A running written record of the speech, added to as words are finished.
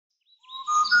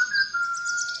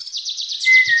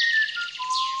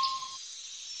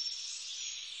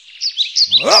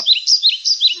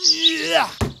Yeah.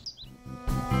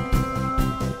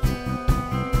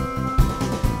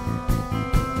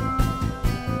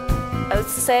 I would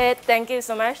say thank you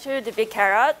so much to the Big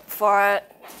Carrot for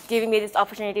giving me this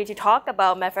opportunity to talk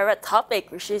about my favorite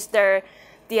topic, which is the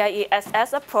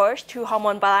DIESS approach to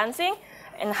hormone balancing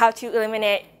and how to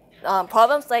eliminate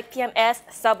problems like PMS,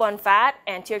 stubborn fat,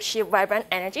 and to achieve vibrant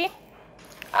energy.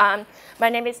 My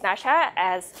name is Natcha,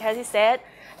 as Cassie said,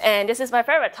 and this is my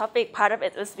favorite topic. Part of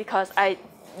it is because I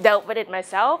dealt with it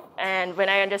myself, and when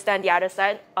I understand the other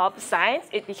side of science,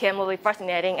 it became really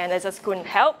fascinating, and I just couldn't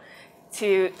help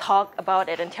to talk about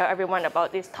it and tell everyone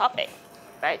about this topic,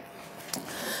 right?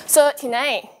 So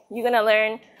tonight, you're gonna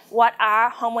learn what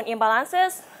are hormone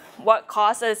imbalances, what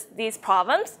causes these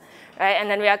problems, right? And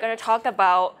then we are gonna talk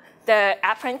about the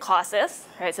apparent causes,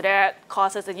 right? So there are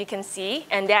causes that you can see,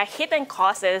 and there are hidden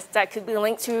causes that could be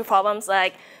linked to problems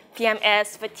like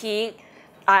PMS, fatigue,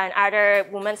 and other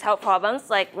women's health problems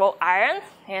like raw iron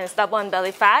and stubborn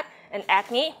belly fat and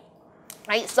acne.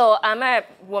 Right, so I'm a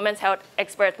women's health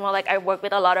expert, more like I work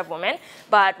with a lot of women,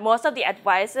 but most of the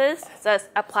advices just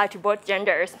apply to both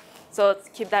genders, so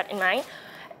keep that in mind.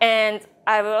 And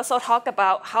I will also talk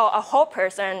about how a whole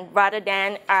person, rather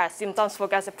than a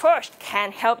symptoms-focused approach,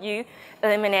 can help you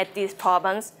eliminate these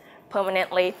problems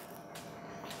permanently.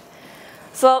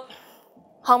 So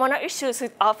hormonal issues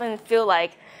often feel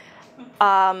like,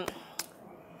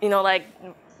 like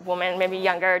women, maybe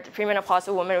younger,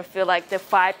 premenopausal women will feel like the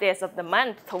 5 days of the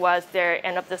month towards their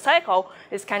end of the cycle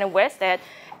is kind of wasted.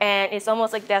 And it's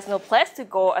almost like there's no place to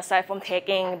go aside from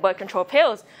taking birth control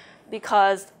pills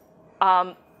because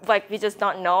we just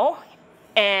don't know.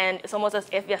 And it's almost as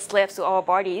if we are slaves to our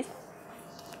bodies.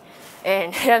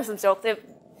 And here's some jokes.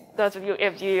 Those of you,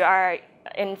 if you are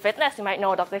in fitness, you might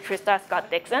know Dr. Krista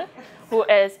Scott-Dixon, who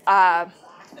is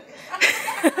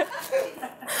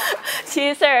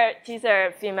she's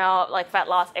a female fat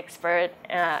loss expert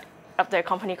of the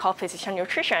company called Practitioner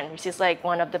Nutrition, which is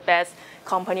one of the best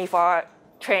company for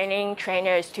training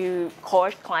trainers to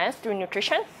coach clients through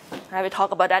nutrition. I will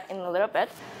talk about that in a little bit.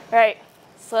 All right,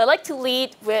 so I like to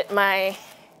lead with my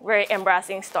very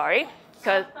embarrassing story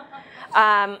because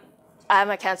I'm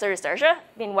a cancer researcher,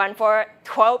 been one for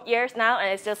 12 years now, and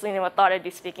I just never thought I'd be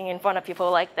speaking in front of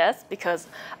people like this because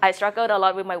I struggled a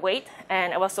lot with my weight,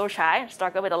 and I was so shy. I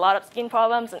struggled with a lot of skin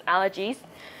problems and allergies,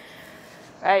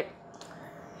 right?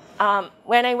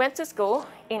 When I went to school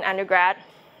in undergrad,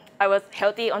 I was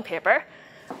healthy on paper,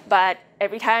 but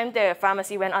every time the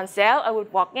pharmacy went on sale, I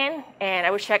would walk in, and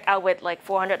I would check out with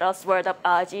 $400 worth of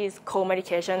allergies, cold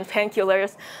medications,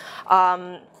 painkillers,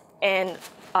 and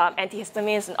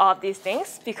antihistamines and all of these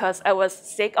things because I was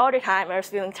sick all the time. I was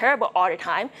feeling terrible all the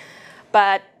time.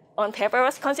 But on paper, I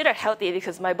was considered healthy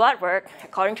because my blood work,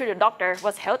 according to the doctor,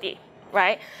 was healthy,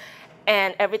 right?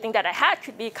 And everything that I had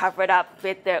could be covered up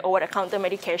with the over-the-counter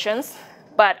medications.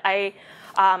 But I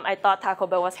thought Taco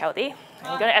Bell was healthy.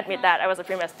 I'm going to admit that. I was a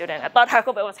pre-med student. I thought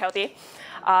Taco Bell was healthy.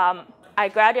 I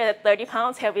graduated 30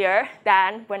 pounds heavier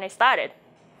than when I started.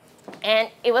 And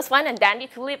it was fun and dandy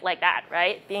to live like that,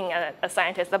 right? Being a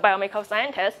scientist, a biomedical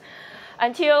scientist,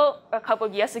 until a couple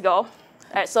of years ago.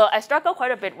 So I struggled quite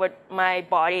a bit with my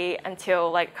body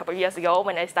until a couple of years ago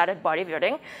when I started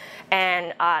bodybuilding.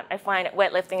 And I find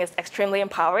weightlifting is extremely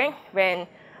empowering when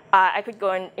I could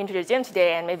go into the gym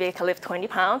today and maybe I can lift 20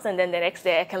 pounds, and then the next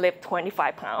day I can lift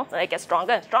 25 pounds, and I get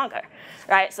stronger and stronger,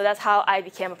 right? So that's how I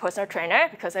became a personal trainer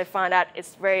because I found that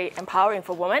it's very empowering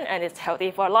for women and it's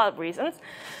healthy for a lot of reasons.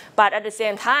 But at the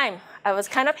same time, I was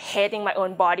kind of hating my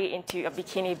own body into a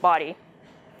bikini body.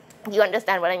 You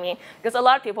understand what I mean? Because a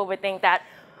lot of people would think that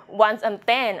once I'm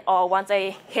thin or once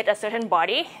I hit a certain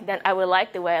body, then I will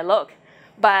like the way I look.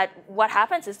 But what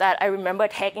happens is that I remember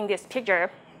taking this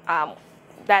picture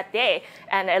that day,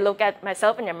 and I look at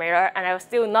myself in the mirror, and I was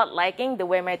still not liking the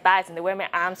way my thighs and the way my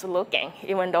arms were looking,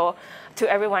 even though to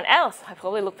everyone else, I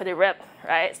probably look pretty ripped,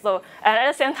 right? So, and at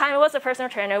the same time, I was a personal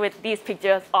trainer with these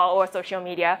pictures all over social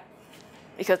media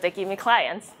because they give me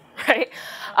clients, right?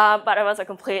 But I was a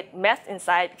complete mess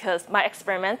inside because my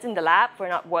experiments in the lab were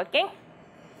not working,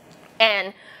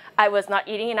 and I was not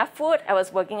eating enough food. I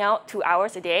was working out 2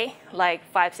 hours a day,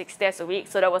 5-6 days a week,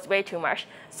 so that was way too much.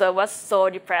 So I was so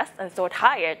depressed and so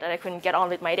tired that I couldn't get on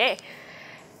with my day.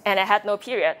 And I had no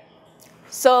period.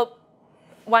 So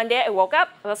one day I woke up,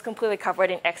 I was completely covered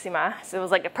in eczema. So it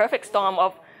was like a perfect storm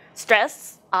of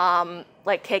stress,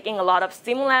 like taking a lot of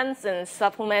stimulants and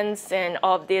supplements and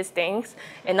all of these things,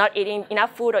 and not eating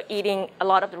enough food or eating a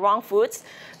lot of the wrong foods.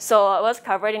 So I was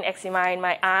covered in eczema in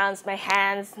my arms, my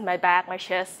hands, my back, my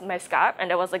chest, my scalp, and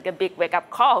there was like a big wake-up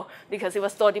call because it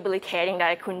was so debilitating that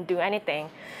I couldn't do anything.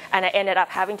 And I ended up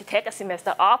having to take a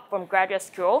semester off from graduate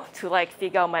school to like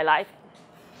figure out my life.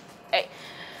 Okay.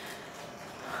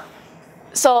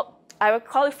 So I would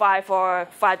qualify for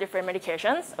 5 different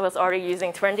medications. I was already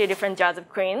using 20 different jars of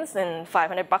creams and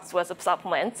 $500 worth of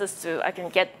supplements just so I can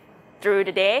get through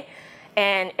the day.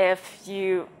 And if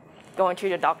you go into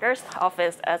the doctor's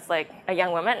office as like a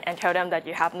young woman and tell them that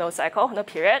you have no cycle, no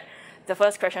period, the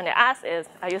first question they ask is,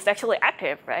 are you sexually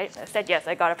active, right? I said, yes,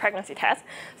 I got a pregnancy test.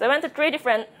 So I went to 3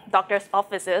 different doctor's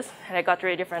offices and I got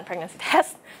 3 different pregnancy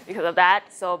tests because of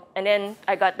that. So, and then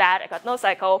I got that, I got no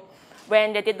cycle.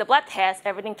 When they did the blood test,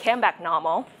 everything came back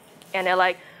normal. And they're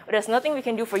like, well, there's nothing we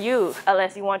can do for you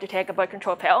unless you want to take a birth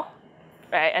control pill,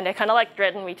 right? And they kind of like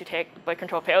threatened me to take birth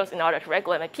control pills in order to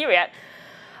regulate my period.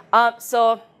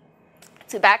 So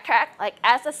to backtrack, like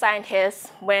as a scientist,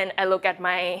 when I look at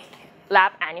my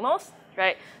lab animals,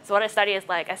 right? So what I study is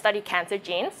like, I study cancer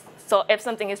genes. So if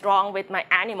something is wrong with my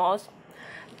animals,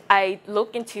 I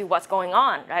look into what's going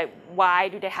on, right? Why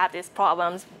do they have these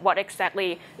problems? What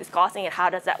exactly is causing it? How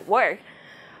does that work?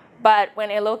 But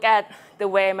when I look at the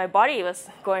way my body was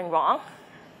going wrong,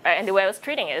 right, and the way I was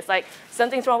treating it, it's like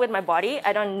something's wrong with my body.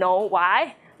 I don't know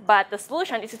why, but the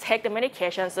solution is to take the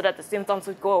medication so that the symptoms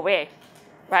would go away,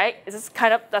 right? It just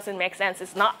kind of doesn't make sense.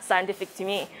 It's not scientific to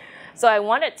me. So I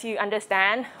wanted to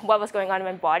understand what was going on in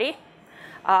my body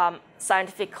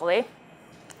scientifically,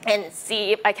 and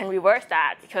see if I can reverse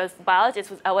that, because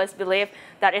biologists would always believe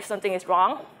that if something is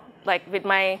wrong, like with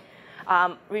my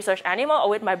research animal or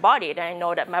with my body, then I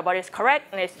know that my body is correct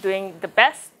and it's doing the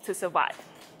best to survive,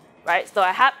 right? So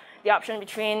I have the option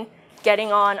between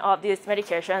getting on all of these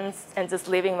medications and just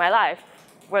living my life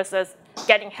versus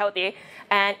getting healthy.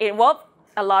 And it involved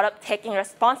a lot of taking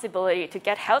responsibility to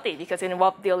get healthy because it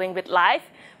involved dealing with life,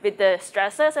 with the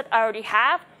stresses that I already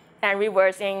have, and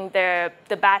reversing the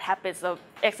bad habits of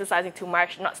exercising too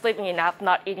much, not sleeping enough,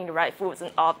 not eating the right foods,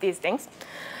 and all of these things.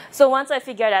 So once I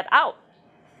figured that out,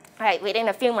 right, within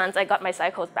a few months, I got my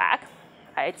cycles back.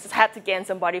 I just had to gain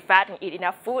some body fat and eat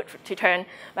enough food to turn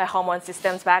my hormone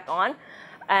systems back on.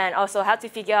 And also had to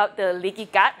figure out the leaky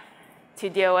gut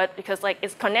to deal with, because like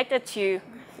it's connected to,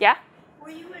 yeah? Were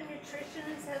you a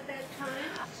nutritionist at that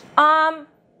time?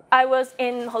 I was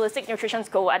in holistic nutrition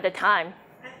school at the time.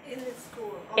 In the school?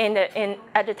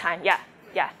 At the time, yeah.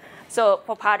 So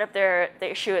for part of the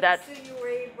issue that. So you were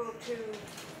able to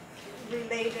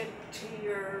relate it to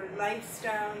your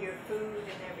lifestyle, your food,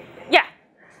 and everything? Yeah.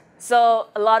 So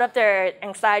a lot of their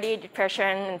anxiety, depression,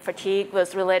 and fatigue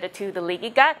was related to the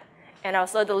leaky gut, and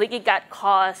also the leaky gut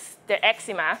caused the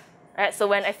eczema. Right? So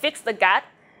when I fixed the gut,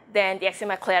 then the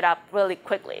eczema cleared up really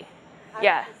quickly. How did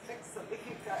you fix the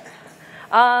leaky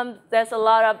gut? There's a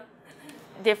lot of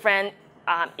different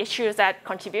issues that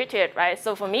contribute to it, right?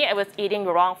 So for me, I was eating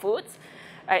the wrong foods,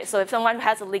 right? So if someone who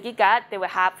has a leaky gut, they will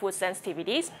have food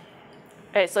sensitivities,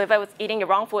 right? So if I was eating the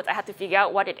wrong foods, I had to figure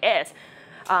out what it is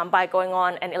by going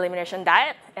on an elimination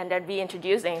diet and then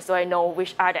reintroducing, so I know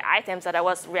which are the items that I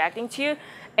was reacting to.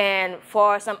 And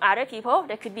for some other people,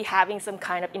 they could be having some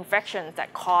kind of infections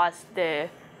that cause the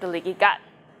leaky gut.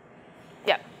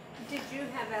 Yeah. Did you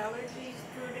have allergies,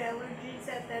 food allergies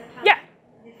at that time? Yeah.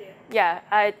 You did? Yeah,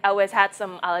 I always had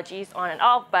some allergies on and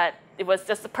off, but it was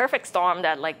just a perfect storm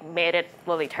that like made it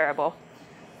really terrible.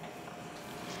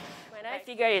 When I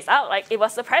figured this out, like it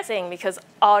was surprising because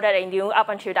all that I knew up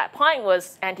until that point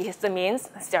was antihistamines,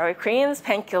 steroid creams,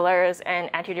 painkillers,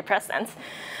 and antidepressants,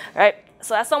 right?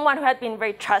 So as someone who had been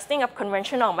very trusting of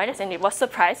conventional medicine, it was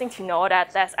surprising to know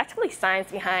that there's actually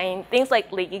science behind things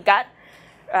like leaky gut,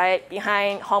 right?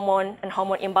 Behind hormone and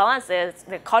hormone imbalances,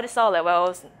 the cortisol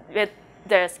levels, with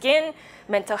the skin,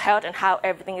 mental health, and how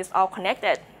everything is all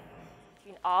connected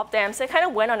between all of them. So I kind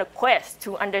of went on a quest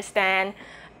to understand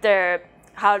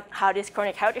how these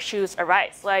chronic health issues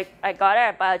arise. Like I got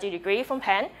a biology degree from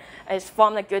Penn. It's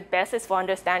formed a good basis for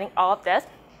understanding all of this.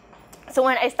 So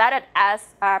when I started as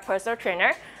a personal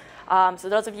trainer, so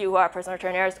those of you who are personal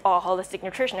trainers or holistic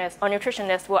nutritionists or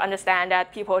nutritionists will understand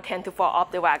that people tend to fall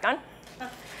off the wagon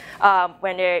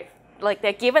when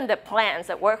they're given the plans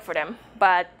that work for them,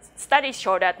 but studies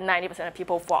show that 90% of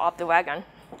people fall off the wagon.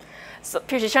 So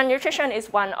Precision Nutrition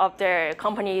is one of the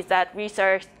companies that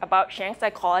research about change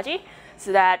psychology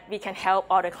so that we can help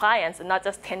all the clients and not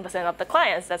just 10% of the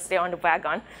clients that stay on the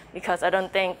wagon, because I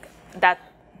don't think that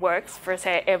works per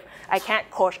se if I can't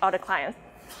coach all the clients.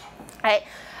 Right?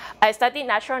 I studied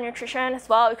natural nutrition as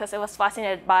well because I was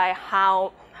fascinated by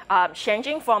how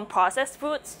changing from processed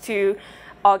foods to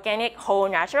organic, whole,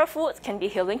 natural foods can be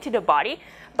healing to the body.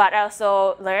 But I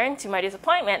also learned, to my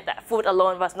disappointment, that food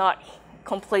alone was not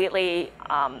completely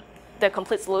the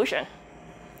complete solution.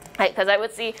 Because I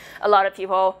would see a lot of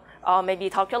people, or maybe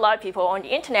talk to a lot of people on the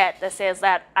internet that says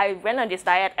that I went on this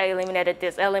diet, I eliminated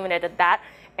this, I eliminated that,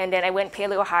 and then I went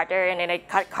paleo harder, and then I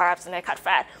cut carbs and I cut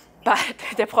fat. But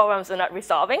the problems are not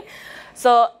resolving.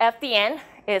 So FDN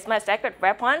is my sacred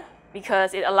weapon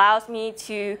because it allows me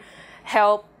to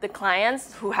help the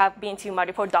clients who have been to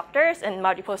multiple doctors and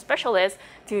multiple specialists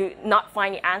to not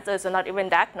find the answers or not even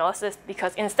diagnosis,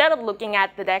 because instead of looking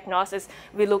at the diagnosis,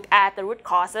 we look at the root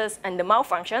causes and the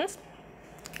malfunctions.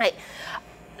 Right.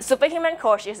 Superhuman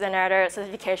Coach is another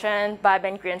certification by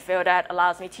Ben Greenfield that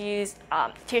allows me to use,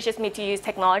 teaches me to use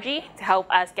technology to help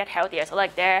us get healthier. So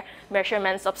like their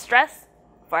measurements of stress,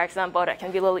 for example, that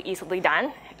can be really easily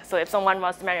done. So if someone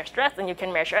wants to measure stress, then you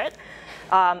can measure it.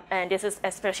 And this is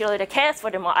especially the case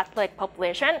for the more athletic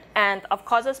population. And of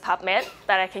course, there's PubMed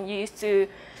that I can use to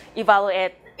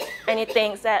evaluate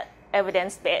anything that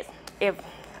evidence-based, if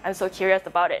I'm so curious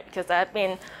about it, because I've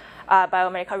been a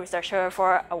biomedical researcher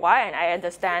for a while and I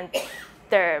understand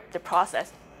the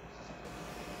process.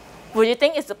 Would you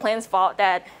think it's the plane's fault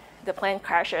that the plane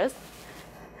crashes?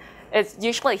 It's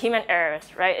usually human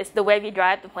errors, right? It's the way we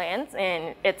drive the planes,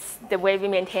 and it's the way we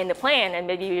maintain the plane, and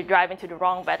maybe we drive into the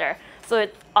wrong weather. So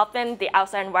it's often the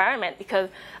outside environment, because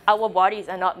our bodies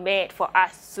are not made for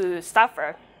us to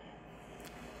suffer,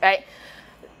 right?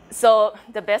 So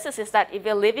the basis is that if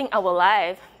we're living our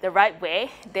life the right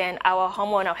way, then our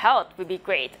hormonal health will be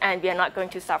great, and we are not going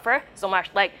to suffer so much.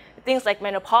 Like things like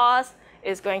menopause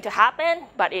is going to happen,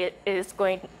 but it's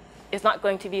not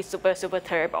going to be super, super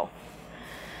terrible.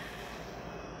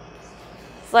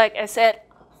 Like I said,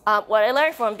 what I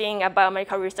learned from being a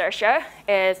biomedical researcher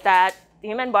is that the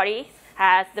human body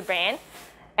has the brain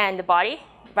and the body,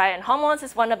 right? And hormones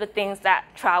is one of the things that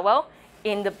travel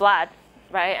in the blood,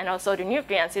 right? And also the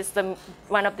nutrients is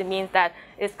one of the means that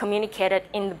is communicated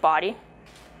in the body.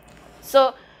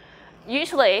 So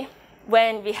usually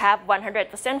when we have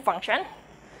 100% function,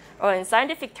 or in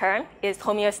scientific term is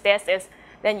homeostasis,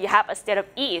 then you have a state of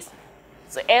ease.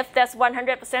 So if that's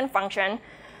 100% function,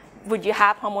 would you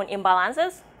have hormone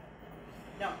imbalances?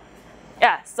 No.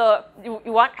 Yeah, so you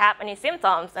won't have any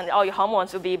symptoms and all your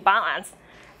hormones will be balanced,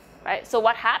 right? So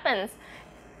what happens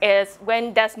is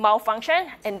when there's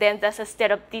malfunction and then there's a state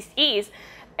of disease,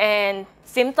 and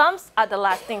symptoms are the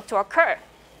last thing to occur.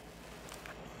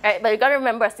 Right? But you gotta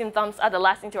remember, symptoms are the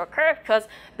last thing to occur because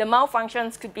the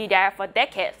malfunctions could be there for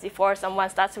decades before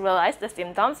someone starts to realize the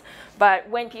symptoms. But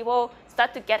when people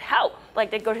start to get help,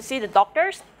 like they go to see the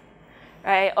doctors,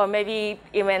 right? Or maybe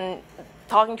even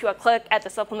talking to a clerk at the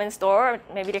supplement store,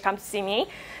 maybe they come to see me,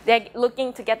 they're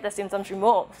looking to get the symptoms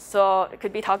removed. So it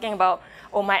could be talking about,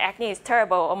 oh, my acne is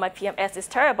terrible, or my PMS is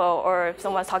terrible, or if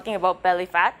someone's talking about belly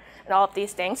fat and all of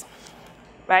these things,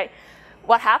 right?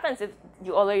 What happens if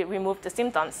you already remove the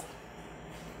symptoms?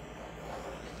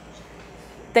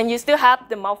 Then you still have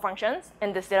the malfunctions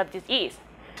and the state of disease,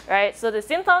 right? So the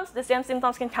symptoms, the same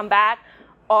symptoms can come back,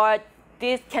 or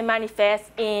this can manifest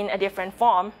in a different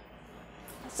form.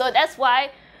 So that's why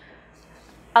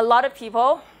a lot of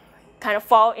people kind of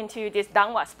fall into this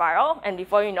downward spiral, and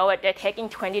before you know it, they're taking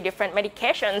 20 different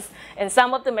medications, and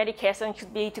some of the medications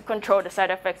could be to control the side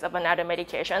effects of another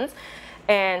medications.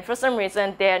 And for some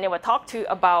reason, they never talk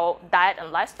to about diet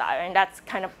and lifestyle, and that's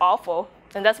kind of awful.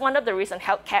 And that's one of the reasons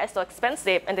healthcare is so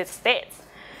expensive in the States.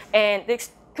 And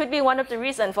this could be one of the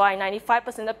reasons why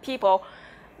 95% of people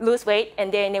lose weight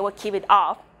and they never keep it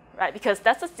off, right? Because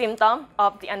that's a symptom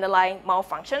of the underlying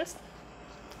malfunctions.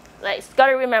 Like, you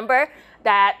gotta remember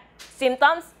that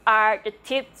symptoms are the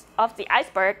tips of the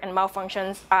iceberg and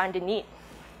malfunctions are underneath.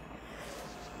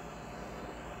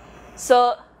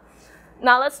 So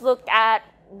now let's look at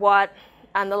what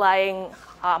underlying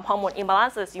hormone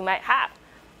imbalances you might have,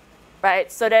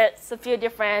 right? So there's a few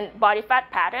different body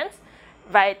fat patterns.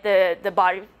 Right, the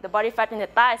body fat in the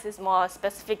thighs is more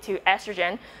specific to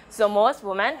estrogen. So most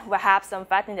women will have some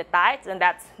fat in the thighs, and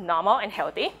that's normal and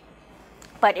healthy.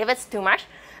 But if it's too much,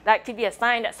 that could be a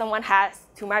sign that someone has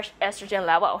too much estrogen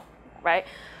level, right?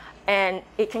 And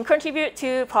it can contribute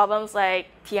to problems like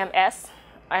PMS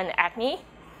and acne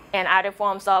and other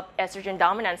forms of estrogen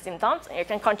dominant symptoms. And it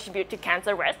can contribute to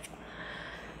cancer risk.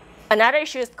 Another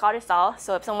issue is cortisol.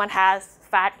 So if someone has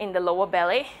fat in the lower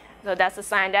belly, so that's a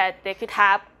sign that they could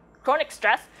have chronic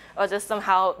stress or just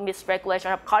somehow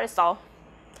misregulation of cortisol,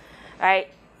 right?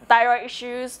 Thyroid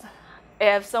issues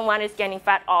if someone is gaining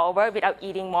fat all over without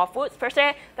eating more foods per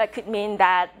se, that could mean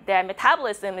that their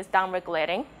metabolism is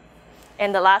downregulating.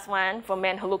 And the last one, for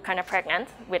men who look kind of pregnant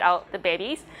without the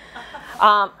babies.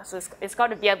 So it's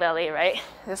called a beer belly, right?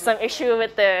 There's some issue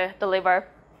with the liver.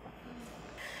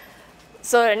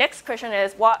 So the next question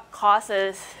is, what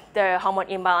causes the hormone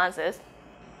imbalances,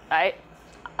 right?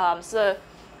 So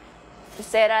to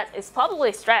say that it's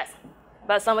probably stress.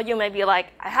 But some of you may be like,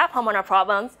 I have hormonal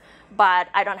problems, but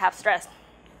I don't have stress.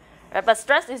 But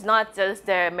stress is not just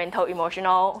the mental,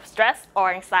 emotional stress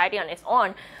or anxiety on its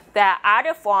own. There are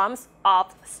other forms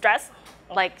of stress,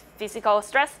 like physical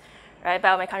stress, right?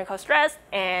 Biomechanical stress,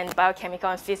 and biochemical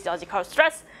and physiological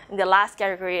stress. And the last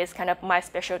category is kind of my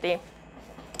specialty.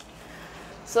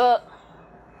 So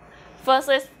first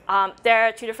is, there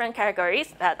are two different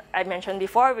categories that I mentioned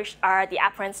before, which are the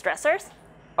apparent stressors,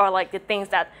 or like the things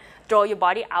that throw your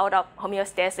body out of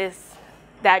homeostasis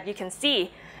that you can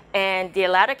see. And the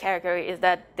latter category is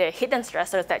that the hidden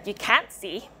stressors that you can't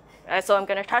see. Right? So I'm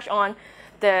going to touch on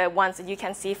the ones that you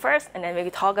can see first, and then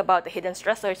maybe talk about the hidden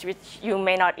stressors which you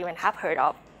may not even have heard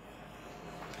of.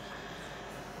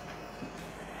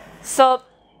 So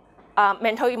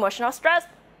mental emotional stress,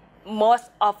 most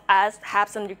of us have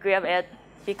some degree of it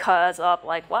because of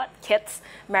like what? Kids,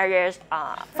 marriage,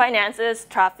 finances,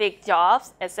 traffic,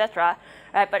 jobs, etc.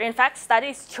 Right? But in fact,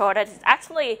 studies show that it's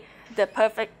actually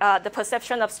the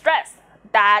perception of stress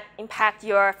that impacts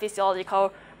your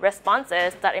physiological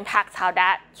responses, that impacts how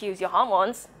that cues your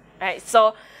hormones. Right?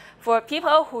 So for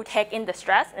people who take in the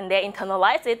stress and they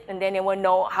internalize it and then they will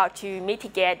know how to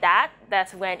mitigate that,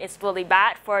 that's when it's really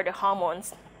bad for the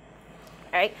hormones.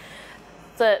 Right?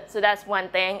 So that's one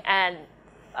thing. And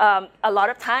a lot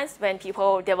of times when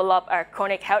people develop a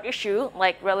chronic health issue,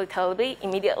 like relatively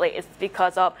immediately, it's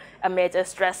because of a major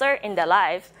stressor in their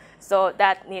life. So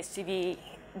that needs to be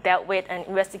dealt with and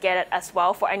investigated as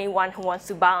well for anyone who wants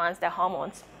to balance their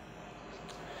hormones.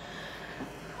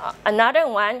 Another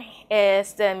one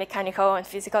is the mechanical and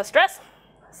physical stress.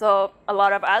 So a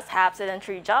lot of us have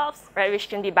sedentary jobs, right, which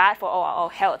can be bad for our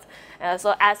health.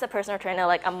 So as a personal trainer,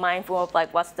 like I'm mindful of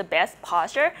like what's the best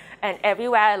posture, and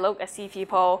everywhere I look, I see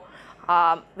people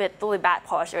with really bad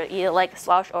posture, either like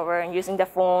slouch over and using their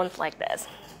phones like this,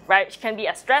 right, which can be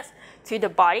a stress to the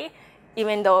body,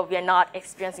 even though we're not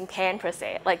experiencing pain per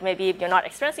se. Like maybe if you're not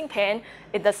experiencing pain,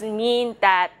 it doesn't mean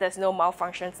that there's no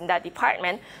malfunctions in that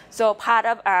department. So part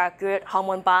of our good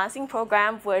hormone balancing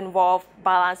program will involve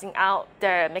balancing out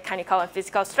the mechanical and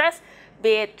physical stress,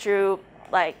 be it through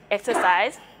like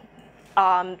exercise,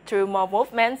 through more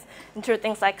movements, and through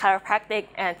things like chiropractic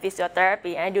and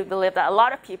physiotherapy. And I do believe that a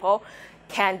lot of people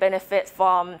can benefit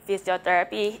from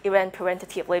physiotherapy even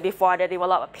preventatively before they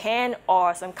develop a pain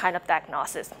or some kind of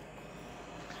diagnosis.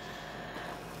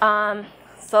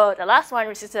 So the last one,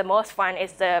 which is the most fun,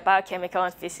 is the biochemical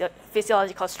and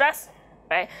physiological stress.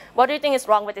 Right? What do you think is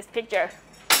wrong with this picture?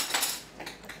 Too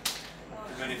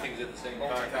many things at the same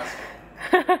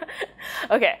time.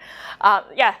 Okay.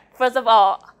 Yeah. First of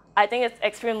all, I think it's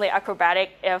extremely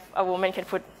acrobatic if a woman can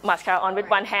put mascara on with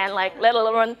one hand, like let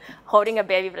alone holding a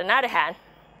baby with another hand,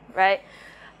 right?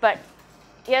 But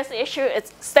here's the issue: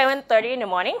 it's 7:30 in the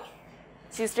morning.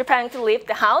 She's preparing to leave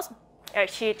the house.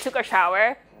 She took a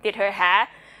shower, did her hair,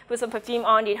 put some perfume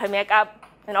on, did her makeup,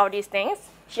 and all these things.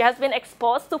 She has been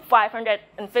exposed to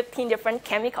 515 different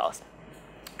chemicals.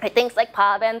 Things like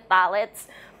parabens, phthalates,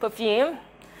 perfume,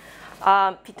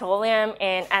 petroleum,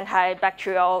 and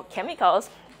antibacterial chemicals.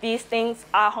 These things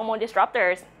are hormone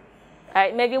disruptors.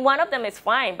 Right? Maybe one of them is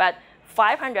fine, but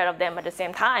 500 of them at the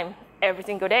same time, every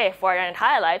single day for their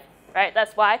entire life. Right?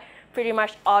 That's why pretty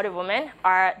much all the women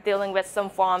are dealing with some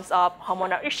forms of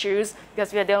hormonal issues,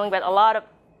 because we are dealing with a lot of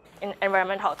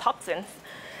environmental toxins.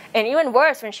 And even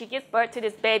worse, when she gives birth to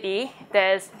this baby,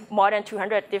 there's more than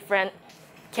 200 different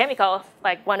chemicals,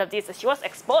 like one of these that she was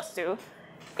exposed to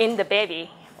in the baby,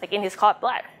 like in his cord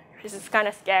blood, which is kind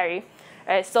of scary.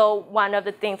 So one of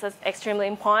the things that's extremely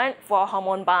important for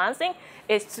hormone balancing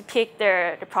is to pick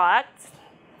the products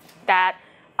that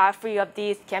are free of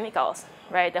these chemicals,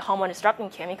 right? The hormone disrupting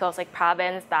chemicals like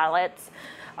parabens, phthalates,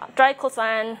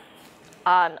 triclosan,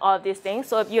 all of these things.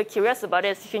 So if you're curious about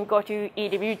this, you can go to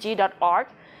ewg.org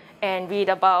and read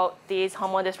about these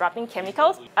hormone disrupting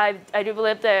chemicals. I do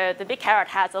believe the Big Carrot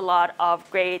has a lot of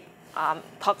great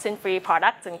toxin-free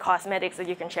products and cosmetics that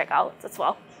you can check out as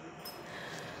well.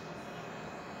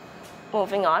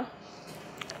 Moving on.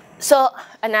 So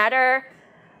another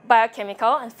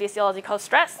biochemical and physiological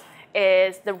stress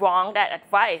is the wrong diet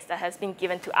advice that has been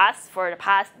given to us for the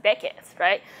past decades,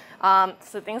 right?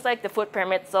 So things like the food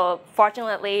pyramid. So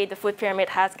fortunately, the food pyramid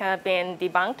has kind of been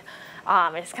debunked.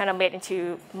 It's kind of made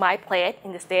into my plate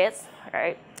in the States,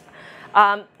 right?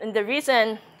 And the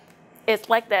reason it's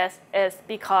like this is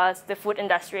because the food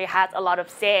industry has a lot of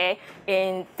say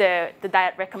in the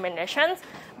diet recommendations,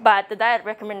 but the diet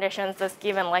recommendations that's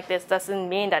given like this doesn't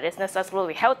mean that it's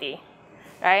necessarily healthy,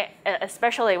 right?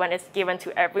 Especially when it's given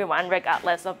to everyone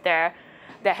regardless of their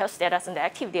health status and their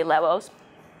activity levels.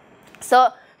 So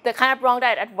the kind of wrong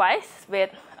diet advice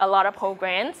with a lot of whole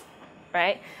grains,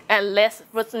 right, and less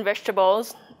fruits and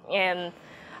vegetables and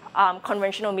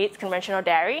conventional meats, conventional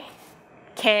dairy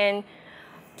can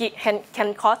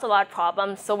cause a lot of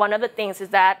problems. So one of the things is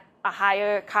that a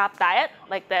higher carb diet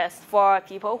like this for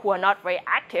people who are not very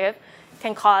active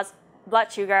can cause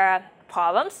blood sugar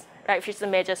problems, right, which is a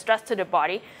major stress to the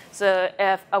body. So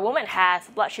if a woman has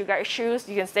blood sugar issues,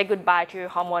 you can say goodbye to your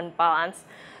hormone balance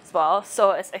as well.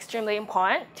 So it's extremely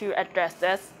important to address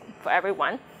this for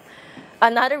everyone.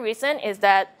 Another reason is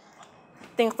that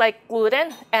things like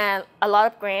gluten and a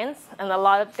lot of grains and a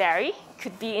lot of dairy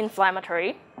could be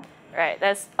inflammatory. Right,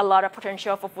 there's a lot of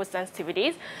potential for food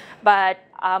sensitivities, but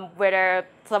whether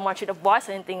someone should avoid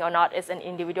anything or not is an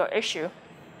individual issue.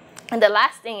 And the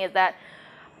last thing is that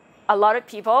a lot of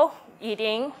people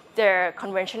eating their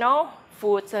conventional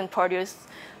foods and produce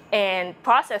and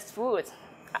processed foods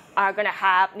are going to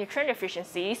have nutrient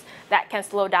deficiencies that can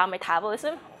slow down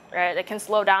metabolism, right? They can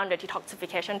slow down the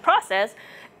detoxification process,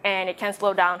 and it can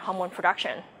slow down hormone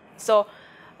production. So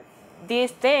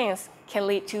these things can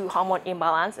lead to hormone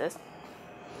imbalances.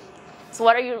 So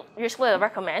what I usually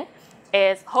recommend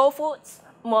is whole foods,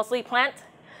 mostly plant.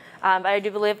 But I do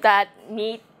believe that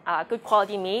meat, good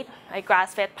quality meat, like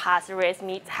grass-fed, pasture-raised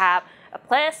meats, have a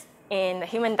place in the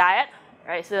human diet.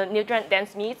 Right? So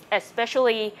nutrient-dense meats,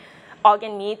 especially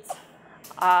organ meats,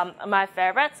 are my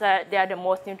favorites. They are the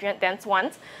most nutrient-dense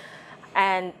ones.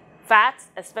 And fats,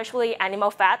 especially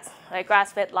animal fats, like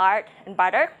grass-fed lard and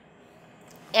butter.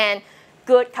 And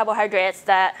good carbohydrates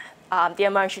that the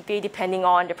amount should be depending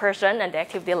on the person and the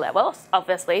activity levels,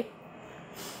 obviously.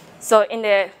 So in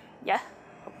the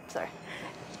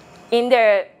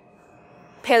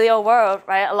paleo world,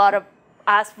 right, a lot of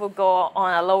us will go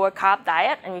on a lower carb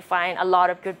diet, and we find a lot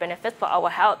of good benefits for our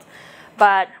health.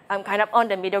 But I'm kind of on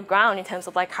the middle ground in terms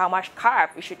of like how much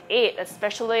carb we should eat,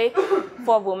 especially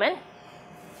for women.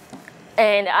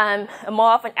 And I'm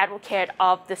more of an advocate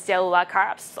of the cellular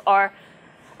carbs, or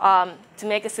to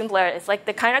make it simpler, it's like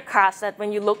the kind of carbs that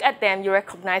when you look at them, you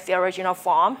recognize the original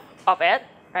form of it,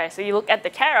 right? So you look at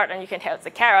the carrot and you can tell it's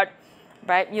a carrot,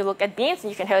 right? You look at beans and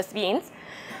you can tell it's beans.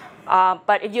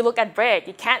 But if you look at bread,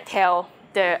 you can't tell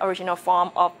the original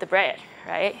form of the bread,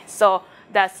 right? So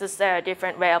that's just a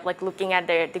different way of like looking at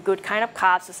the good kind of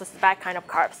carbs versus the bad kind of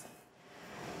carbs,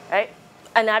 right?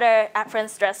 Another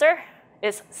adverse stressor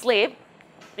is sleep.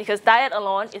 Because diet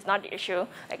alone is not the issue.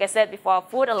 Like I said before,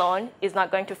 food alone is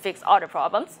not going to fix all the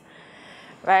problems,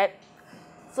 right?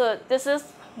 So this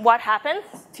is what happens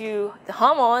to the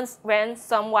hormones when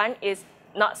someone is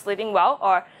not sleeping well,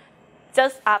 or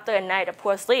just after a night of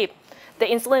poor sleep. The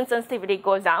insulin sensitivity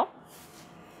goes down,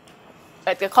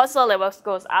 like the cortisol levels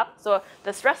goes up, so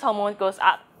the stress hormone goes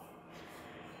up,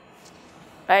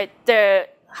 right? The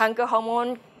hunger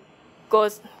hormone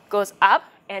goes up,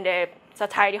 and the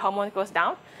satiety hormone goes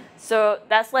down. So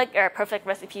that's like a perfect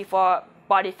recipe for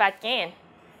body fat gain,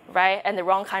 right? And the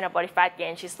wrong kind of body fat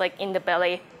gain, just like in the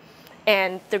belly.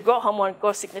 And the growth hormone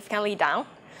goes significantly down.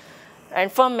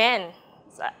 And for men,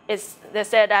 they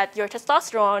said that your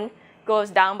testosterone goes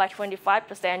down by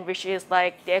 25%, which is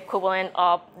like the equivalent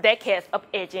of decades of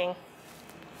aging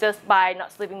just by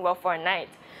not sleeping well for a night.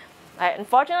 Right?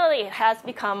 Unfortunately, it has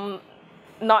become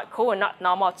not cool, not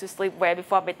normal to sleep well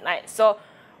before midnight. So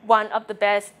one of the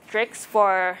best tricks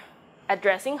for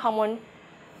addressing hormone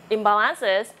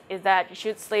imbalances is that you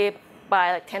should sleep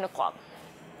by like 10 o'clock.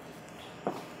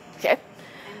 Okay.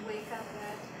 And wake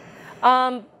up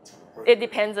at? It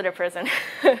depends on the person.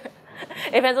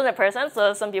 It depends on the person.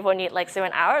 So some people need like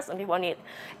 7 hours, some people need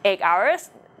 8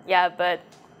 hours. Yeah, but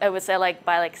I would say like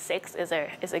by like 6 is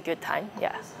a good time.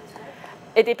 Yeah.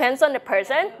 It depends on the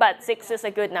person, but 6 is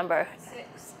a good number.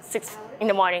 6 in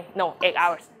the morning. No, 8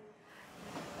 hours.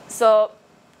 So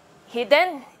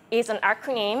hidden is an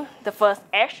acronym. The first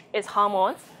H is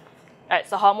hormones. Right,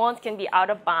 so hormones can be out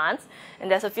of balance, and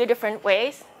there's a few different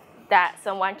ways that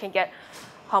someone can get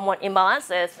hormone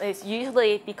imbalances. It's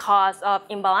usually because of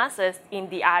imbalances in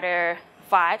the other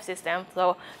 5 systems.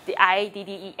 So the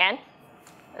IDDEN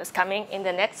is coming in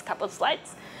the next couple of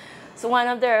slides. So one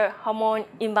of the hormone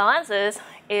imbalances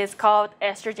is called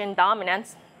estrogen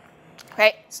dominance.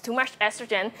 Right, it's too much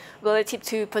estrogen relative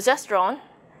to progesterone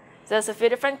So there's a few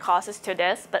different causes to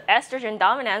this, but estrogen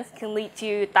dominance can lead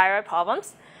to thyroid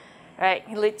problems, right? It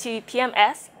can lead to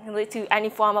PMS, it can lead to any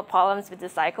form of problems with the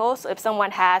cycle. So if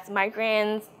someone has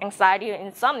migraines, anxiety, or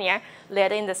insomnia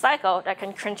later in the cycle, that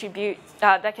can contribute,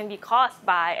 that can be caused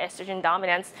by estrogen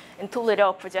dominance and too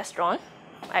little progesterone,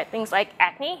 right? Things like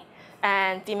acne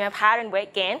and female pattern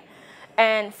weight gain.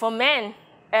 And for men,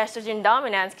 estrogen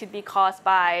dominance could be caused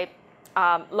by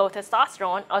low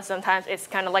testosterone, or sometimes it's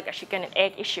kind of like a chicken and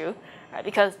egg issue, right?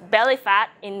 Because belly fat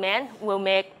in men will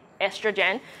make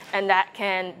estrogen, and that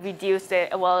can reduce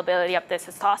the availability of the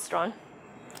testosterone.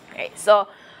 Right? So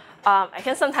I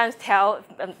can sometimes tell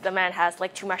if the man has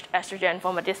like too much estrogen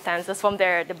from a distance, just from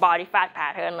the body fat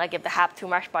pattern, like if they have too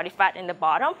much body fat in the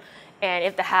bottom, and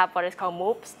if they have what is called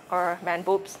moobs or man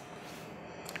boobs.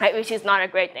 Right, which is not a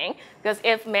great thing, because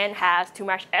if men has too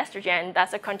much estrogen,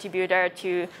 that's a contributor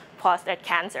to prostate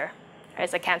cancer.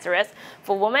 It's a cancer risk.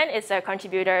 For women, it's a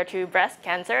contributor to breast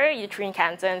cancer, uterine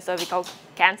cancer, and cervical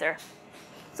cancer.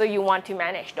 So you want to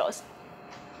manage those.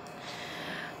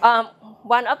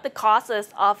 One of the causes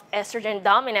of estrogen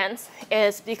dominance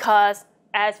is because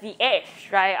as we age,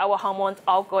 right, our hormones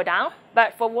all go down.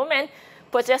 But for women,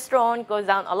 progesterone goes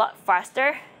down a lot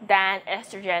faster than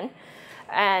estrogen.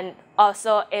 And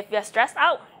also, if we are stressed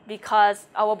out, because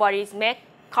our bodies make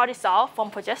cortisol from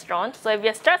progesterone, so if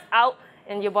you're stressed out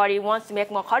and your body wants to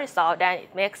make more cortisol than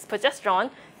it makes progesterone,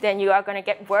 then you are going to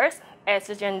get worse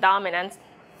estrogen dominance.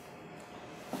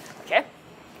 Okay?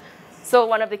 So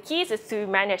one of the keys is to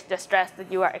manage the stress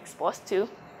that you are exposed to.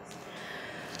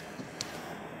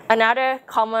 Another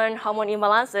common hormone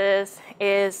imbalances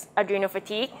is adrenal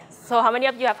fatigue. So how many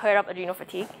of you have heard of adrenal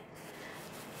fatigue?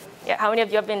 Yeah, how many of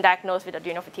you have been diagnosed with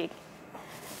adrenal fatigue?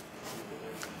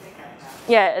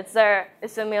 Yeah, it's a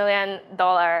 $1 million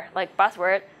like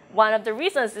buzzword. One of the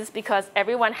reasons is because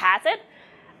everyone has it,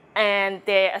 and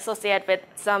they associate with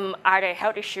some other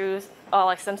health issues or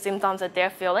like some symptoms that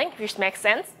they're feeling, which makes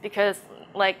sense because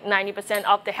like 90%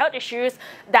 of the health issues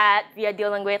that we are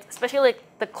dealing with, especially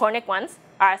the chronic ones,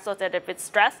 are associated with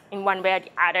stress in one way or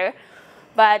the other.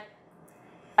 But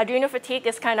adrenal fatigue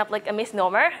is kind of like a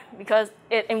misnomer because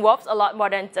it involves a lot more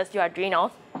than just your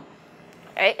adrenals.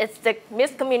 Right? It's the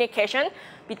miscommunication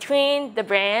between the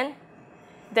brain,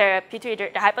 the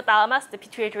pituitary, the hypothalamus, the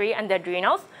pituitary, and the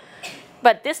adrenals.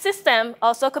 But this system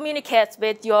also communicates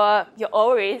with your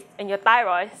ovaries and your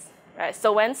thyroid. Right?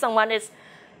 So when someone is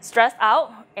stressed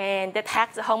out and they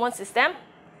attack the hormone system,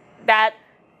 that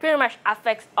pretty much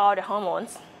affects all the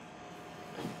hormones.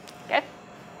 Okay?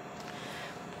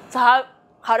 So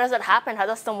how does it happen? How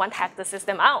does someone hack the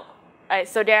system out? Right,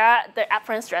 so there are the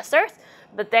apparent stressors,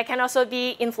 but there can also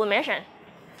be inflammation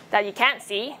that you can't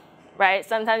see. Right?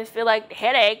 Sometimes you feel like the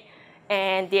headache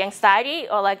and the anxiety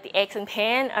or like the aches and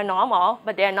pain are normal,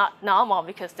 but they're not normal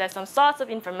because there's some sorts of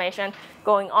inflammation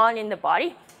going on in the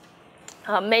body.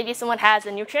 Maybe someone has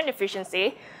a nutrient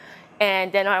deficiency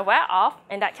and they're not aware of,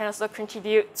 and that can also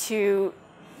contribute to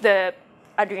the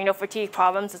adrenal fatigue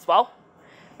problems as well.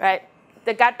 Right?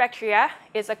 The gut bacteria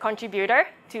is a contributor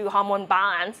to hormone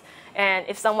balance, and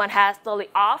if someone has totally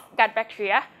off gut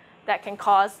bacteria, that can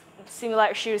cause similar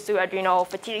issues to adrenal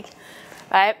fatigue.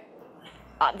 Right?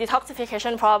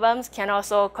 Detoxification problems can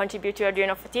also contribute to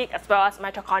adrenal fatigue as well as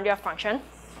mitochondrial function.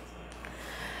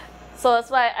 So that's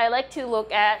why I like to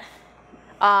look at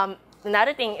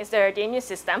another thing is the immune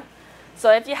system.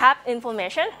 So if you have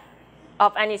inflammation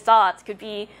of any sort, it could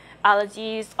be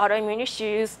allergies, autoimmune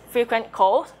issues, frequent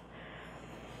colds,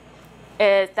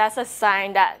 that's a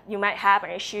sign that you might have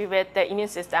an issue with the immune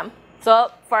system.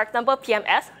 So for example,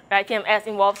 PMS, right? PMS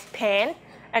involves pain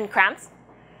and cramps,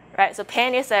 right? So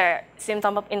pain is a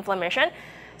symptom of inflammation.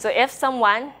 So if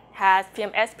someone has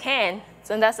PMS pain,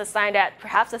 so that's a sign that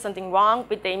perhaps there's something wrong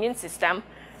with the immune system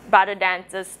rather than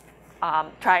just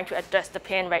trying to address the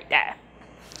pain right there.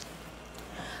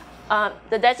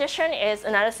 The digestion is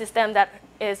another system that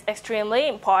is extremely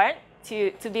important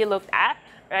to be looked at,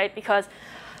 right? Because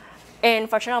in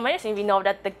functional medicine, we know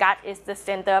that the gut is the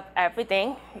center of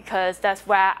everything because that's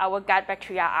where our gut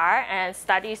bacteria are, and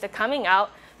studies are coming out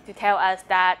to tell us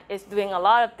that it's doing a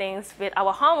lot of things with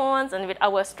our hormones and with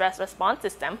our stress response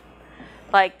system.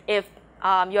 Like if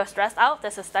you're stressed out,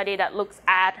 there's a study that looks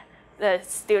at the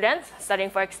students studying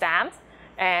for exams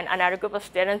and another group of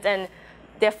students, and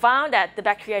they found that the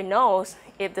bacteria knows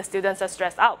if the students are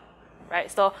stressed out,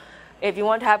 right? So if you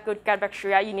want to have good gut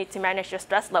bacteria, you need to manage your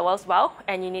stress levels well,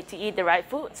 and you need to eat the right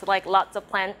foods, like lots of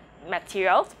plant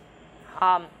materials,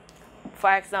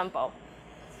 for example.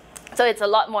 So it's a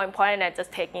lot more important than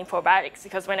just taking probiotics,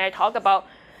 because when I talk about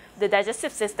the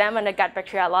digestive system and the gut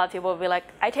bacteria, a lot of people will be like,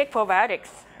 I take probiotics,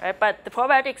 right? But the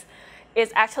probiotics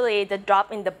is actually the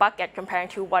drop in the bucket compared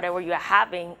to whatever you are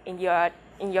having in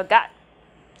your gut.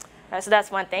 So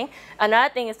that's one thing.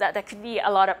 Another thing is that there could be a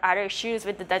lot of other issues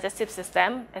with the digestive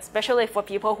system, especially for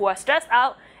people who are stressed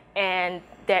out and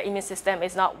their immune system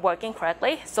is not working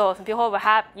correctly. So some people will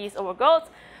have yeast overgrowth.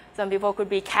 Some people could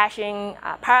be catching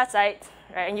parasites,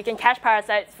 right? And you can catch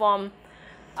parasites from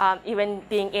even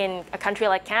being in a country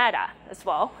like Canada as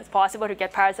well. It's possible to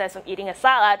get parasites from eating a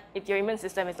salad if your immune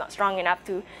system is not strong enough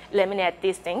to eliminate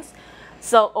these things.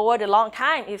 So over the long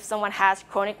time, if someone has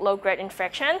chronic low-grade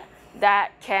infection,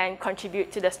 that can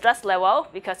contribute to the stress level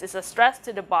because it's a stress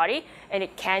to the body and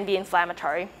it can be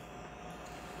inflammatory.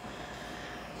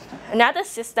 Another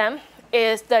system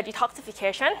is the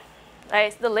detoxification, right?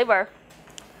 It's the liver.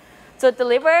 So the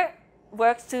liver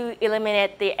works to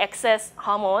eliminate the excess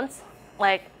hormones.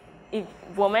 Like if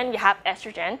women, you have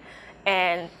estrogen,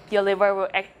 and your liver will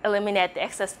eliminate the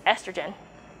excess estrogen,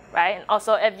 right? And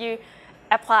also if you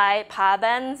apply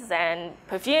parabens and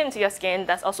perfume to your skin,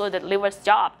 that's also the liver's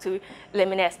job to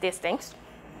eliminate these things.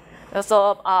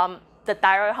 Also, the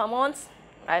thyroid hormones,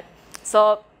 right?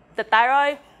 So the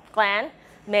thyroid gland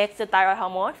makes the thyroid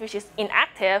hormone, which is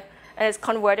inactive, and is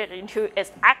converted into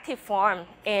its active form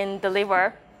in the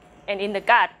liver and in the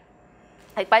gut,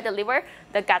 like by the liver,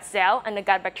 the gut cell, and the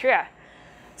gut bacteria.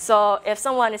 So if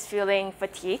someone is feeling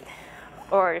fatigued,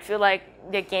 or feel like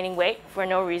they're gaining weight for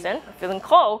no reason, or feeling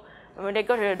cold, when they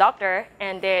go to the doctor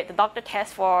and the doctor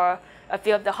tests for a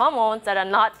few of the hormones that are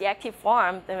not the active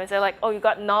form, then they say like, oh, you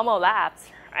got normal labs,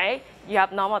 right? You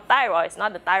have normal thyroid, it's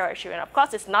not the thyroid issue. And of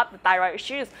course, it's not the thyroid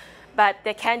issues, but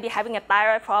they can be having a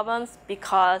thyroid problems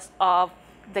because of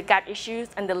the gut issues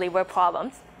and the liver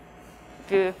problems,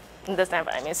 if you understand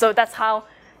what I mean. So that's how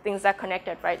things are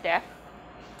connected right there.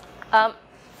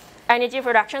 Energy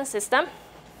production system,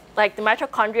 like the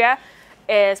mitochondria,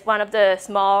 is one of the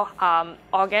small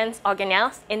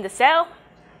organelles in the cell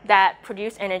that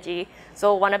produce energy.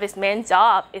 So one of its main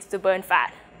jobs is to burn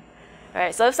fat.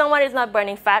 Right? So if someone is not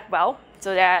burning fat well,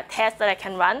 so there are tests that I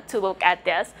can run to look at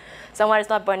this. Someone is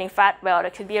not burning fat well,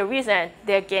 there could be a reason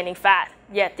they're gaining fat,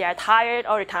 yet they are tired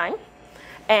all the time.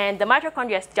 And the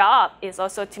mitochondria's job is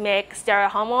also to make steroid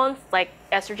hormones like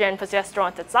estrogen,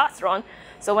 progesterone, testosterone.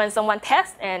 So when someone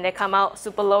tests and they come out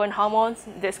super low in hormones,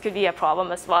 this could be a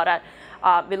problem as well, that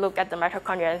we look at the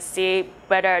mitochondria and see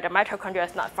whether the mitochondria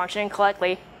is not functioning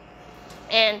correctly.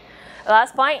 And the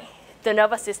last point, the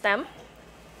nervous system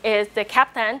is the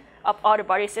captain of all the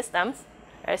body systems.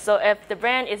 Right? So if the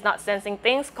brain is not sensing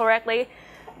things correctly,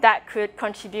 that could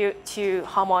contribute to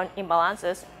hormone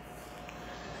imbalances.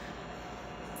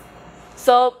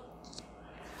 So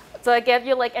I gave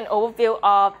you like an overview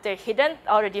of the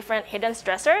all the different hidden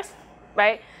stressors,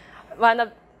 right?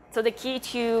 So the key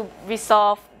to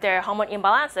resolve their hormone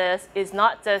imbalances is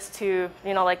not just to,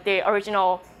 like the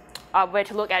original way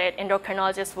to look at it,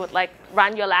 endocrinologists would like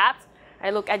run your labs,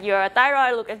 right? Look at your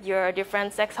thyroid, look at your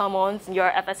different sex hormones, your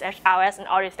FSH, RS, and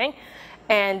all these things.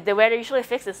 And the way they usually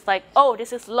fix it is like, oh,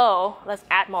 this is low, let's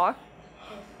add more.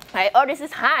 Right? Oh, this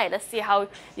is high, let's see how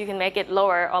you can make it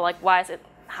lower, or like, why is it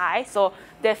high? So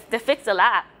they fix the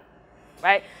lab,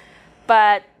 right?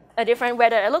 But a different way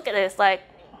that I look at it is like,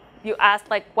 you ask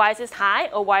like, why is this high,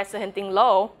 or why is certain thing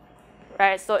low,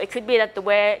 right? So it could be that the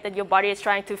way that your body is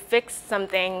trying to fix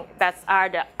something that are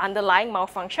the underlying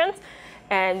malfunctions,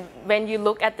 and when you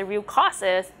look at the root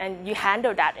causes and you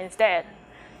handle that instead,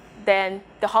 then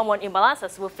the hormone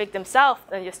imbalances will fix themselves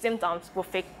and your symptoms will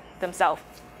fix themselves.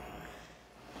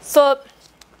 So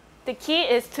the key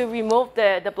is to remove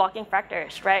the blocking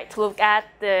factors, right? To look at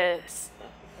the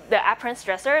apparent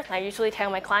stressors. I usually tell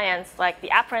my clients, like, the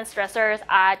apparent stressors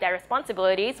are their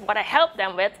responsibilities. What I help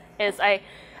them with is I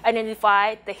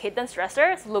identify the hidden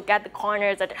stressors, look at the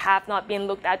corners that have not been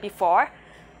looked at before,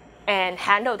 and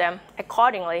handle them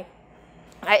accordingly.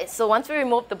 Right? So once we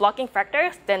remove the blocking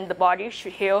factors, then the body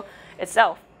should heal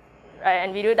itself. Right?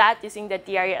 And we do that using the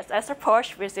DRESS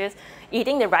approach, which is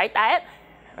eating the right diet,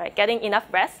 right? Getting enough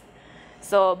rest.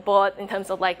 So both in terms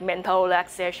of like mental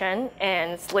relaxation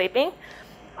and sleeping,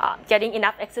 getting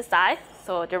enough exercise.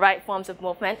 So the right forms of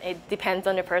movement, it depends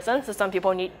on the person. So some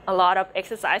people need a lot of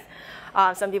exercise.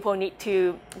 Some people need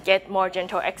to get more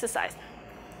gentle exercise.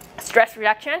 Stress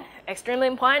reduction, extremely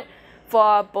important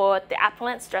for both the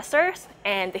apparent stressors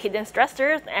and the hidden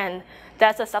stressors, and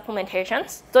that's a supplementation.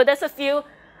 So there's a few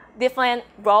different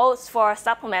roles for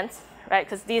supplements, right?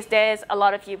 Because these days, a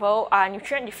lot of people are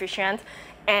nutrient deficient,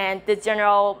 and the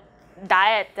general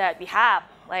diet that we have,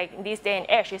 like in this day and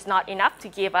age, is not enough to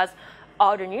give us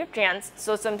all the nutrients.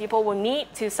 So some people will need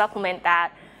to supplement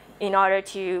that in order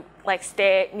to like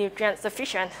stay nutrient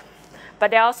sufficient. But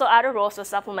there are also other roles of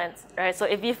supplements, right? So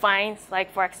if you find,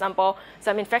 like for example,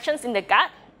 some infections in the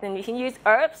gut, then you can use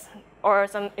herbs, or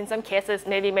in some cases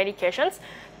maybe medications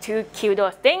to kill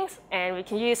those things. And we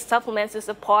can use supplements to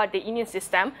support the immune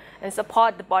system and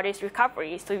support the body's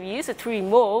recovery. So we use it to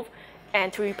remove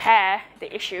and to repair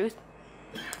the issues.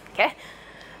 Okay,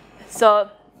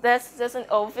 so that's just an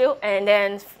overview, and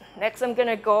then next I'm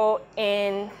gonna go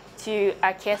into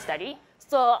a case study.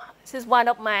 So this is one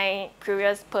of my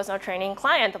previous personal training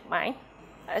client of mine.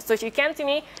 So she came to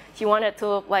me, she wanted to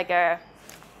look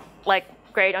like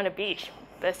great on the beach,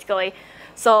 basically.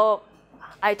 So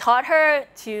I taught her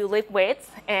to lift weights,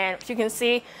 and you can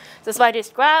see just by this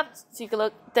graph, so you can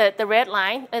look, the red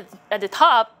line at the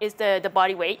top is the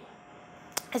body weight.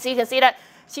 And so you can see that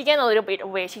she gained a little bit of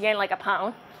weight, she gained like a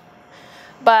pound.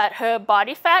 But her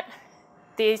body fat,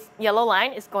 this yellow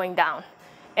line, is going down.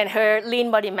 And her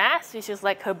lean body mass, which is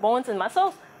like her bones and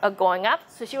muscles, are going up.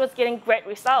 So she was getting great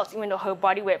results, even though her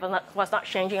body weight was not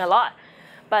changing a lot.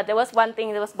 But there was one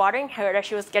thing that was bothering her, that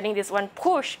she was getting this one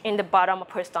push in the bottom of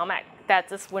her stomach that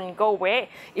just wouldn't go away,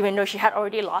 even though she had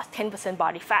already lost 10%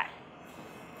 body fat.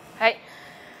 Right?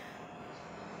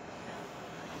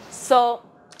 So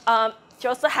she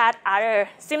also had other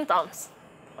symptoms.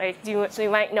 Right? So you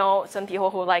might know some people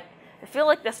who feel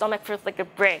like their stomach feels like a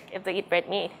brick if they eat red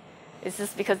meat. It's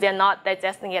just because they're not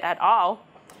digesting it at all.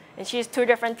 And she's 2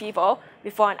 different people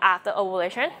before and after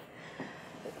ovulation,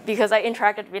 because I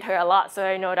interacted with her a lot, so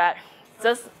I know that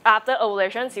just after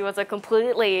ovulation, she was a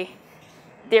completely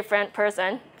different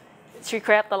person. She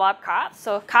craved a lot of carbs.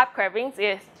 So carb cravings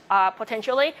is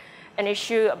potentially an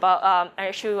issue about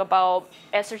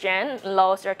estrogen,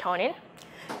 low serotonin.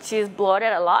 She's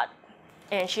bloated a lot,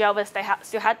 and she always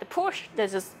still had the push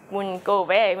that just wouldn't go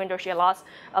away, even though she lost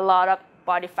a lot of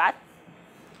body fat.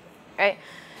 Right?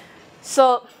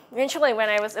 So eventually, when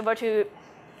I was able to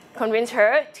convince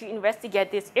her to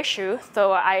investigate this issue,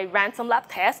 so I ran some lab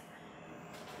tests.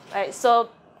 Right? So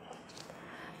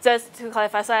just to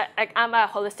clarify, so I'm a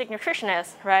holistic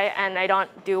nutritionist, right? And I don't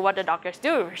do what the doctors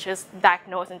do, which is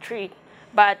diagnose and treat.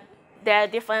 But there are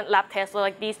different lab tests. So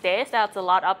like these days, there's a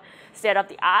lot of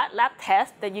state-of-the-art lab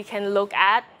tests that you can look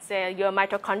at, say, your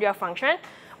mitochondrial function,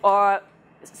 or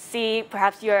see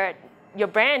perhaps your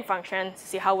brain function, to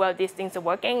see how well these things are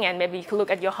working, and maybe you can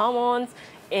look at your hormones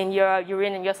in your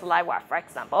urine and your saliva, for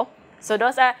example. So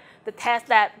those are the tests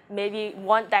that maybe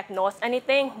won't diagnose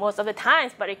anything most of the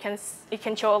times, but it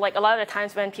can show, like, a lot of the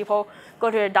times when people go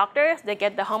to the doctor, they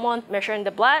get the hormone measured in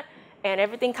the blood, and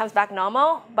everything comes back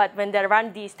normal. But when they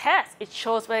run these tests, it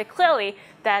shows very clearly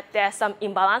that there's some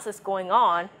imbalances going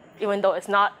on, even though it's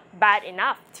not bad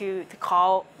enough to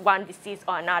call one disease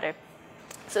or another.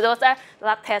 So those are the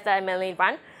lab tests that I mainly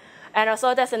run. And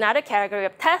also there's another category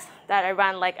of tests that I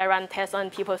run, like I run tests on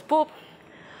people's poop,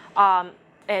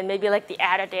 and maybe like the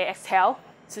air that they exhale,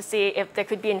 to see if there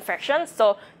could be infections.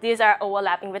 So these are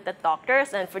overlapping with the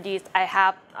doctors, and for these I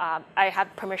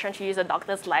have permission to use a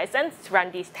doctor's license to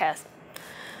run these tests.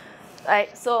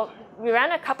 Right, so we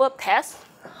ran a couple of tests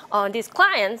on these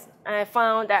clients, and I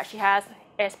found that she has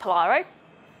S. pylori.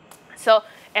 So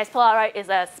S. pylori is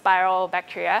a spiral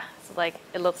bacteria, so like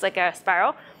it looks like a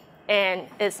spiral, and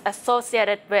is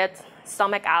associated with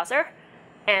stomach ulcer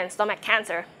and stomach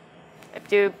cancer,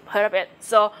 if you've heard of it.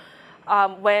 So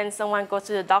when someone goes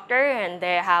to the doctor and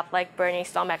they have like burning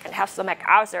stomach and have stomach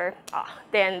ulcer,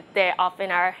 then they often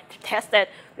are tested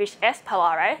with S.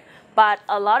 pylori. But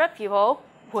a lot of people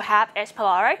who have S.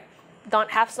 pylori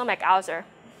don't have stomach ulcer,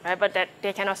 right? But that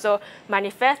they can also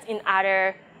manifest in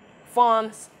other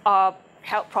forms of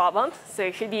health problems. So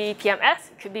it could be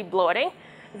PMS, it could be bloating,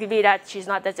 it could be that she's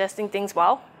not digesting things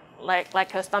well,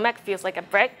 like her stomach feels like a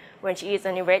brick when she eats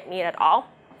any red meat at all.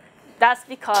 That's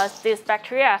because this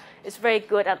bacteria is very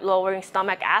good at lowering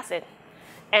stomach acid.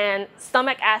 And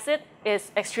stomach acid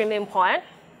is extremely important.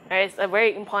 Right? It's a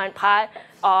very important part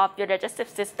of your digestive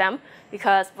system,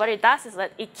 because what it does is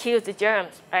that it kills the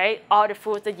germs. Right? All the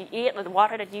foods that you eat, or the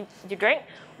water that you drink,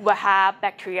 will have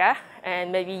bacteria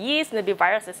and maybe yeast, maybe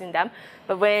viruses in them.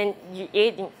 But when you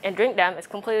eat and drink them, it's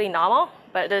completely normal.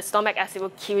 But the stomach acid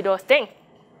will kill those things.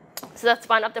 So that's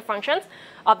one of the functions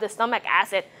of the stomach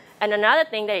acid. And another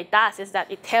thing that it does is that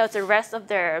it tells the rest of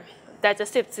their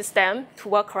digestive system to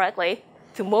work correctly,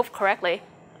 to move correctly,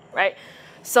 right?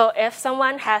 So if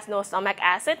someone has no stomach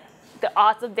acid, the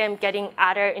odds of them getting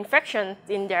other infections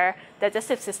in their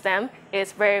digestive system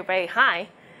is very, very high.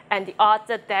 And the odds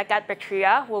that their gut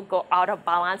bacteria will go out of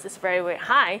balance is very, very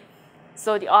high.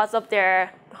 So the odds of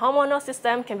their hormonal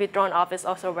system can be thrown off is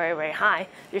also very, very high,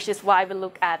 which is why we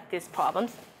look at these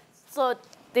problems. So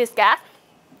this gas,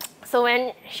 so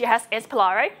when she has S.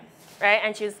 pylori, right?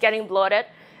 And she's getting bloated.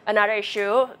 Another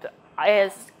issue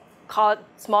is called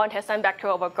small intestine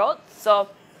bacterial overgrowth. So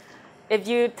if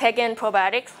you take in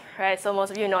probiotics, right? So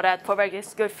most of you know that probiotics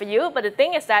is good for you, but the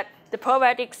thing is that the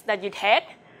probiotics that you take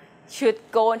should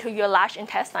go into your large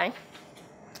intestine,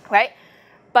 right?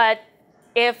 But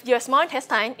if your small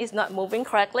intestine is not moving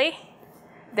correctly,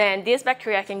 then this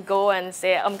bacteria can go and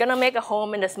say, I'm gonna make a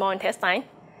home in the small intestine.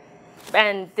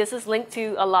 And this is linked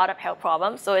to a lot of health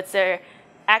problems. So it's an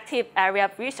active area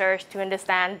of research to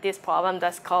understand this problem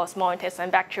that's called small intestine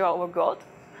bacterial overgrowth.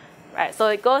 Right, so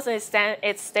it goes and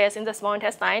it stays in the small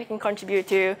intestine. It can contribute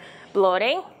to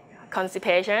bloating,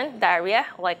 constipation, diarrhea,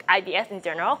 like IBS in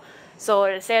general. So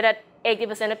they say that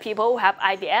 80% of people who have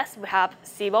IBS will have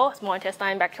SIBO, small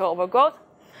intestine bacterial overgrowth,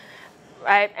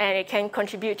 right? And it can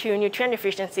contribute to nutrient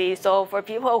deficiency. So for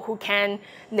people who can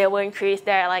never increase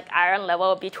their like iron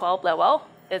level, B12 level,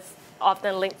 it's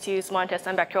often linked to small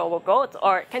intestine bacterial overgrowth,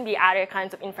 or it can be other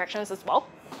kinds of infections as well.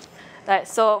 Right,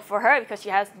 so for her, because she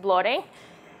has bloating,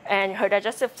 and her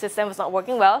digestive system was not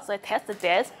working well, so I tested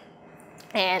this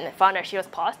and found that she was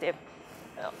positive.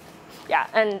 Yeah,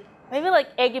 and maybe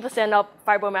like 80% of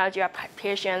fibromyalgia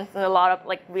patients and a lot of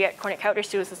like weird chronic health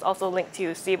issues is also linked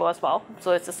to SIBO as well.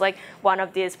 So it's just like one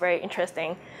of these very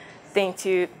interesting things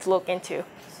to look into.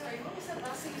 Sorry, what was that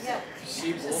last thing you said?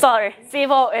 SIBO. Sorry,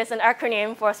 SIBO is an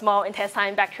acronym for small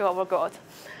intestine bacterial overgrowth.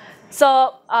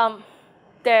 So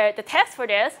the test for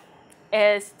this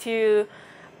is to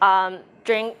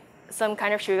drink some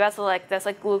kind of sugar, so like there's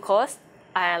like glucose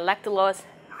and lactulose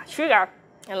sugar,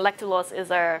 and lactulose is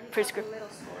a prescription.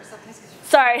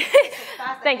 Sorry,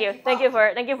 thank you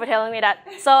for telling me that.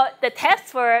 So the test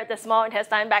for the small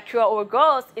intestine bacterial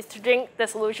overgrowth is to drink the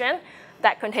solution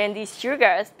that contains these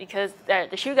sugars, because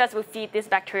the sugars will feed this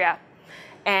bacteria,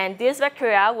 and this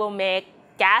bacteria will make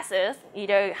gases,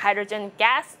 either hydrogen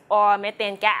gas or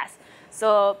methane gas.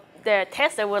 So the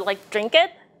tester will like drink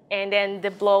it, and then they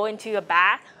blow into a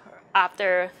bag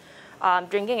after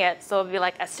drinking it. So it'll be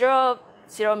like a 0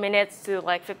 minutes to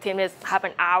like 15 minutes, half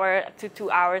an hour to 2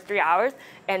 hours, 3 hours,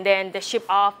 and then they ship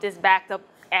off this bag of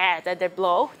air that they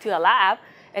blow to a lab,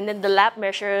 and then the lab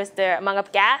measures the amount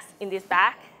of gas in this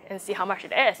bag and see how much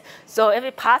it is. So if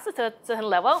it passes to a certain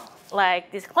level,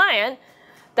 like this client,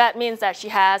 that means that she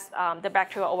has the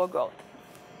bacterial overgrowth.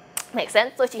 Makes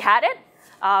sense? So she had it.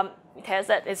 We test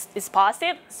that it's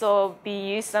positive. So we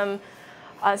use some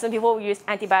people use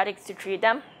antibiotics to treat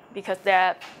them because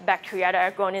they're bacteria that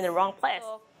are growing in the wrong place.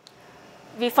 So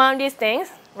we found these things,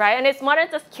 right? And it's more than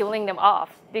just killing them off,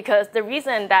 because the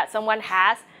reason that someone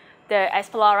has the S.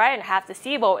 pylori and has the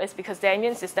SIBO is because their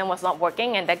immune system was not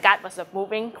working and the gut was not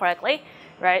moving correctly,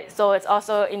 right? So it's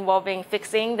also involving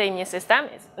fixing the immune system.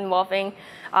 It's involving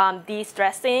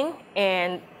de-stressing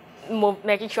and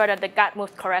making sure that the gut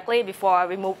moves correctly before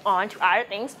we move on to other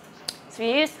things. So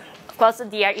we use, of course, the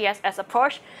DRESS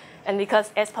approach, and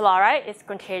because S. pylori is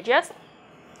contagious,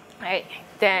 right,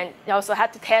 then you also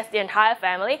have to test the entire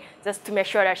family just to make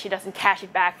sure that she doesn't catch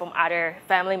it back from other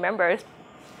family members.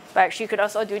 But she could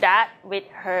also do that with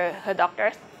her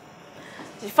doctors.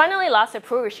 She finally lost her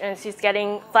purge, and she's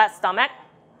getting flat stomach,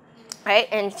 right?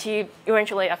 And she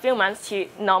eventually, a few months, she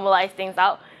normalized things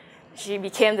out. She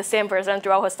became the same person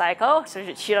throughout her cycle,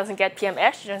 so she doesn't get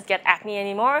PMS, she doesn't get acne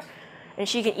anymore, and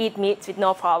she can eat meats with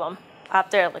no problem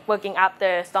after like working up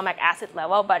the stomach acid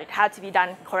level, but it had to be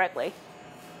done correctly.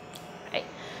 Right.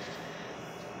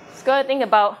 Let's go and think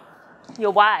about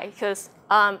your why, because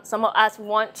some of us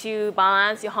want to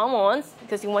balance your hormones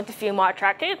because you want to feel more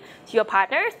attractive to your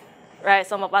partners, right?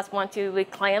 Some of us want to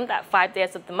reclaim that 5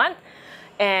 days of the month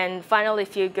and finally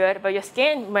feel good about your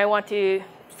skin. You might want to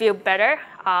feel better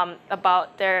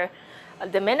about the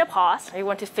menopause. You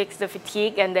want to fix the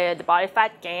fatigue and the body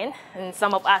fat gain. And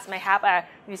some of us may have a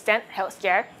recent health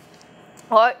scare.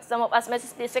 Or some of us may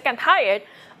just be sick and tired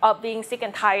of being sick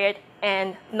and tired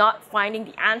and not finding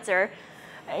the answer.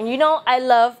 And you know, I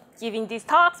love giving these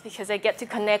talks because I get to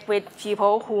connect with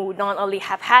people who not only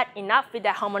have had enough with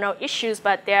their hormonal issues,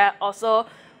 but they're also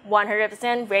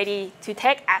 100% ready to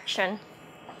take action.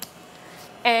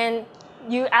 And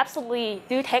you absolutely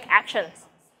do take actions.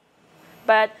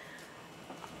 But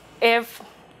if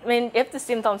the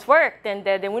symptoms work, then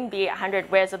there wouldn't be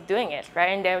 100 ways of doing it, right?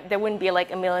 And there wouldn't be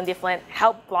like a million different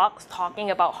health blogs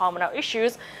talking about hormonal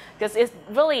issues, because it's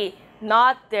really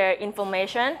not the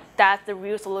information that's the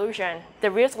real solution. The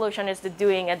real solution is the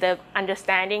doing and the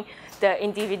understanding the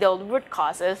individual root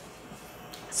causes.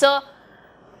 So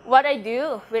what I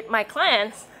do with my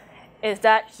clients is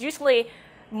that usually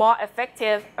more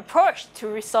effective approach to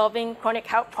resolving chronic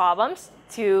health problems,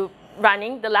 to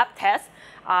running the lab tests,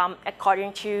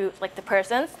 according to like the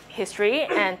person's history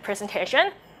and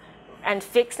presentation, and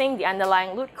fixing the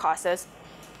underlying root causes,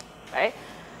 right?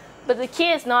 But the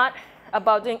key is not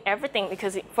about doing everything,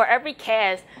 because for every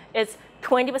case, it's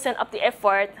 20% of the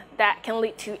effort that can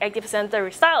lead to 80% of the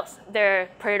results. The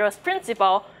Pareto's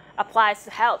principle applies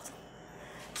to health.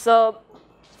 So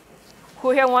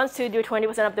who here wants to do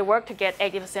 20% of the work to get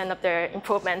 80% of the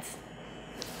improvements?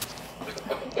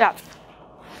 Yeah.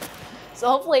 So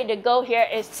hopefully the goal here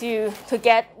is to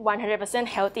get 100%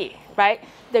 healthy, right?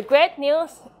 The great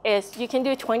news is you can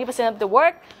do 20% of the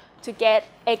work to get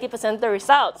 80% of the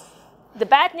results. The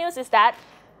bad news is that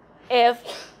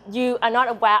if you are not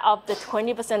aware of the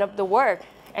 20% of the work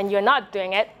and you're not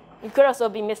doing it, you could also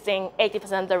be missing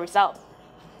 80% of the results.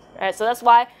 Right? So that's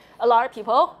why a lot of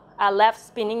people are left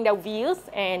spinning their wheels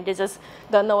and they just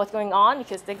don't know what's going on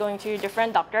because they're going to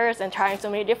different doctors and trying so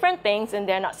many different things and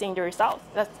they're not seeing the results.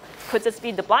 That could just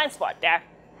be the blind spot there.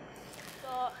 So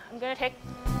I'm going to take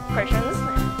questions.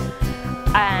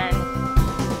 And